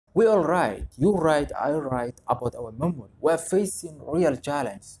We all write, you write, I write about our memory. We're facing real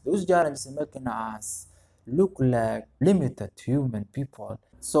challenges. Those challenges making us look like limited human people.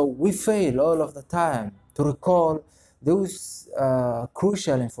 So we fail all of the time to recall those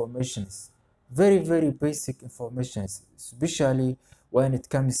crucial informations, very, very basic informations, especially when it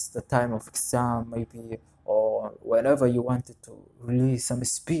comes the time of exam, maybe, or whenever you wanted to release some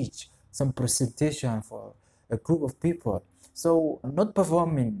speech, some presentation for a group of people. So not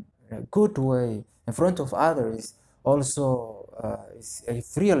performing in a good way in front of others also is a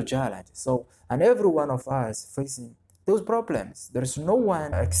real challenge. So, and every one of us facing those problems. There's no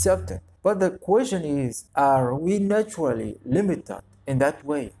one accepted. But the question is, are we naturally limited in that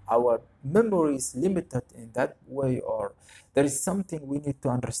way? Our memory is limited in that way, or there is something we need to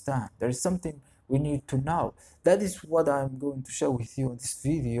understand. There is something we need to know. That is what I'm going to share with you in this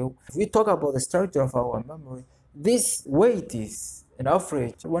video. If we talk about the structure of our memory, this weight is an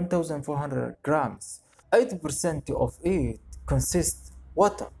average 1,400 grams. 80% of it consists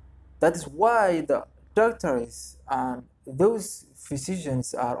water. That is why the doctors and those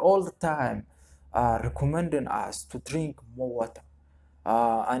physicians are all the time recommending us to drink more water.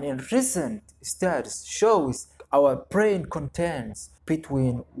 And in recent studies shows our brain contains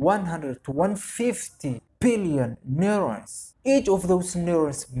between 100 to 150 billion neurons. Each of those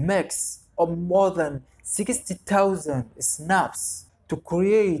neurons makes more than 60,000 snaps to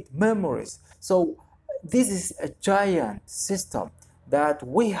create memories. So this is a giant system that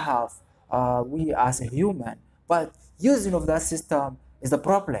we have, we as a human, but using of that system is the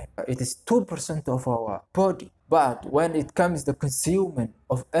problem. It is 2% of our body, but when it comes to consuming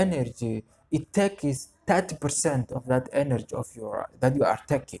of energy, it takes 30% of that energy of your that you are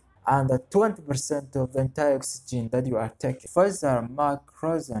taking, and the 20% of the entire oxygen that you are taking. Professor Mark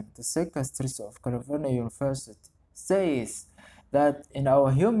Rosen, the psychiatrist of California University, says that in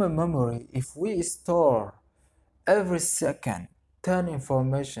our human memory, if we store every second 10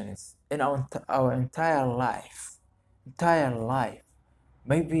 informations in our entire life,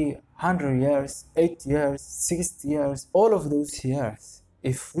 maybe 100 years, 8 years, 60 years, all of those years,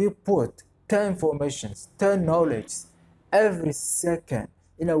 if we put 10 informations, 10 knowledge every second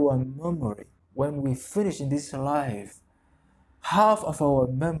in our memory, when we finish in this life, half of our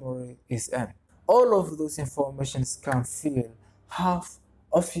memory is empty. All of those informations can fill half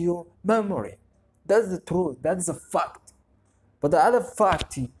of your memory. That's the truth. That's a fact. But the other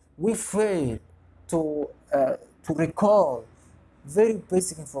fact, we fail to recall very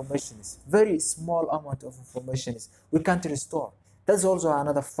basic information, very small amount of information we can't restore. That's also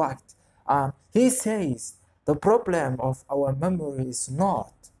another fact. He says the problem of our memory is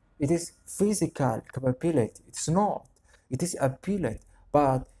not, it is physical capability. It's not. It is ability.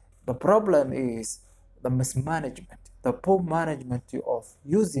 But the problem is the mismanagement, the poor management of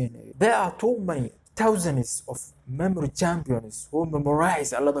using it. There are too many thousands of memory champions who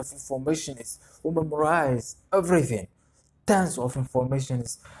memorize a lot of information, who memorize everything, tons of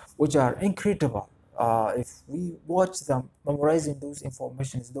informations which are incredible. If we watch them memorizing those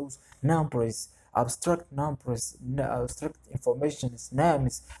informations, those numbers, abstract numbers, abstract informations,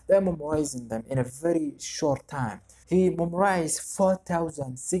 names, they're memorizing them in a very short time. He memorized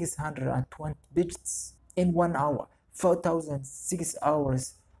 4,620 digits in 1 hour, 4,006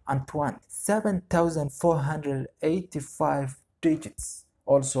 hours and 20, 7,485 digits.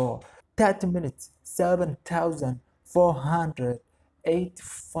 Also, 30 minutes,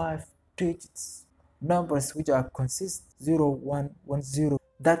 7,485 digits. Numbers which are consist 0110.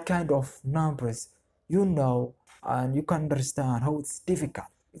 That kind of numbers, you know, and you can understand how it's difficult.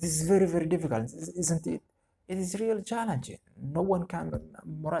 It is very, very difficult, isn't it? It is really challenging. No one can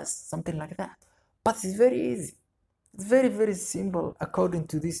memorize something like that. But it's very easy. It's very, very simple according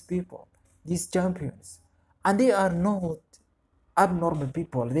to these people, these champions. And they are not abnormal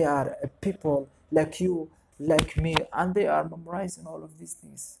people. They are people like you, like me, and they are memorizing all of these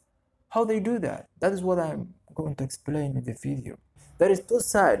things. How they do that? That is what I'm going to explain in the video. There is two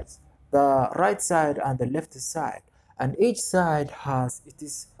sides, the right side and the left side, and each side has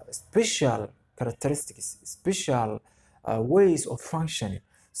its special characteristics, special ways of functioning.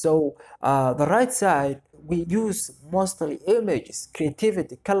 So the right side, we use mostly images,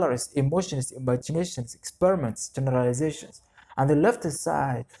 creativity, colors, emotions, imaginations, experiments, generalizations. On the left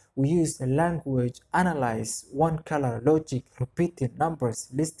side, we use the language, analyze, one color, logic, repeating numbers,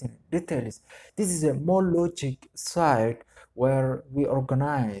 listing details. This is a more logic side where we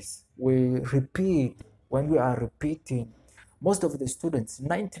organize, we repeat. When we are repeating, most of the students,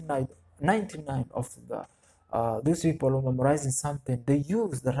 99 of the those people who are memorizing something, they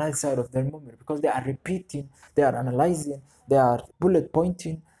use the right side of their memory because they are repeating, they are analyzing, they are bullet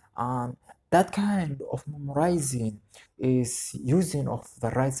pointing, And that kind of memorizing is using of the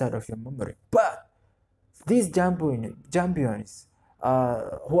right side of your memory. But these champions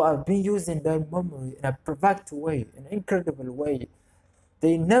who have been using their memory in a perfect way, an incredible way,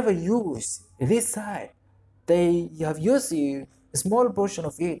 they never use this side. They have used a small portion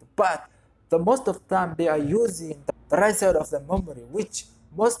of it, but the most of the time they are using the right side of the memory, which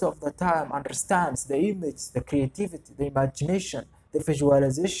most of the time understands the image, the creativity, the imagination, the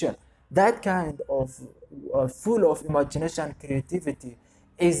visualization. That kind of full of imagination and creativity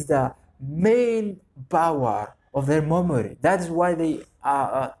is the main power of their memory. That is why they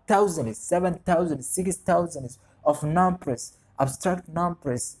are thousands, 7,000, 6,000 of numbers, abstract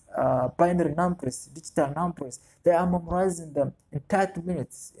numbers, binary numbers, digital numbers. They are memorizing them in 30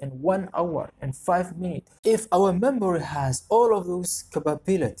 minutes, in 1 hour, in 5 minutes. If our memory has all of those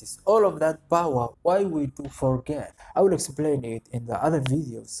capabilities, all of that power, why we do forget? I will explain it in the other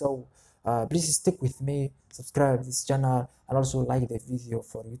video. So please stick with me, subscribe this channel, and also like the video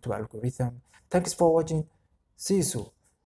for YouTube algorithm. Thanks for watching. See you soon.